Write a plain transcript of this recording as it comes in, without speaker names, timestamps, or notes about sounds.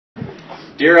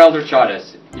Dear Elder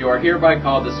Chadaz, you are hereby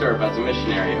called to serve as a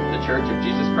missionary of the Church of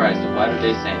Jesus Christ of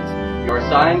Latter-day Saints. You are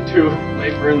assigned to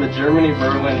labor in the Germany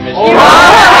Berlin mission.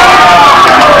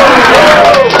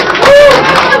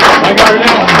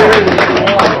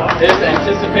 It is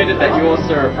anticipated that you will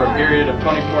serve for a period of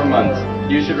 24 months.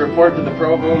 You should report to the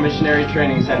Provo Missionary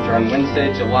Training Center on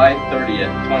Wednesday, July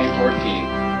 30th, 2014.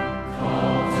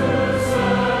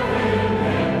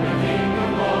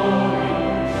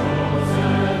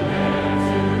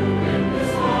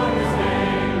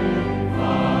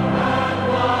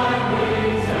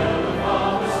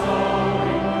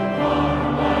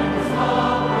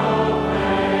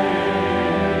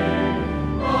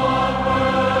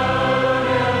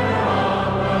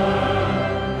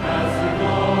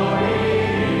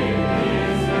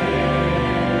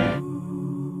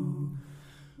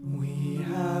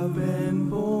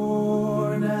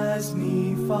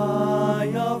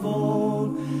 Of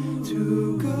old,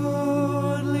 to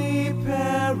goodly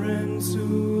parents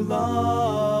who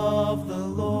love the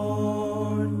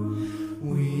Lord.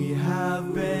 We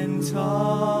have been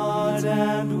taught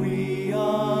and we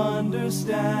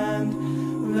understand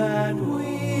that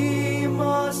we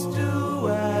must do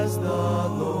as the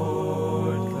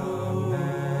Lord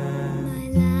commands. My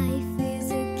life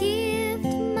is a gift,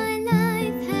 my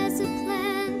life has a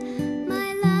plan,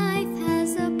 my life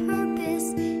has a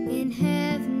purpose. In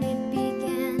heaven it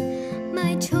began.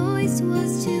 My choice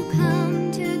was to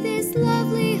come to this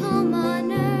lovely home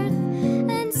on earth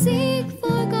and seek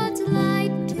for God's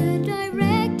light to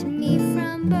direct me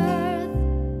from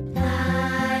birth.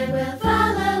 I will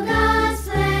follow God's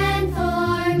plan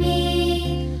for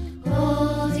me,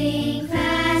 holding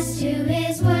fast to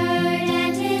His word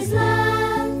and His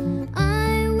love.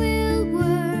 I will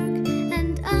work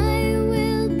and I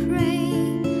will pray.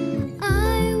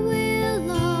 I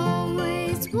will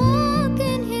always walk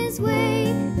in His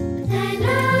way, and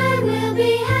I will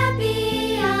be happy.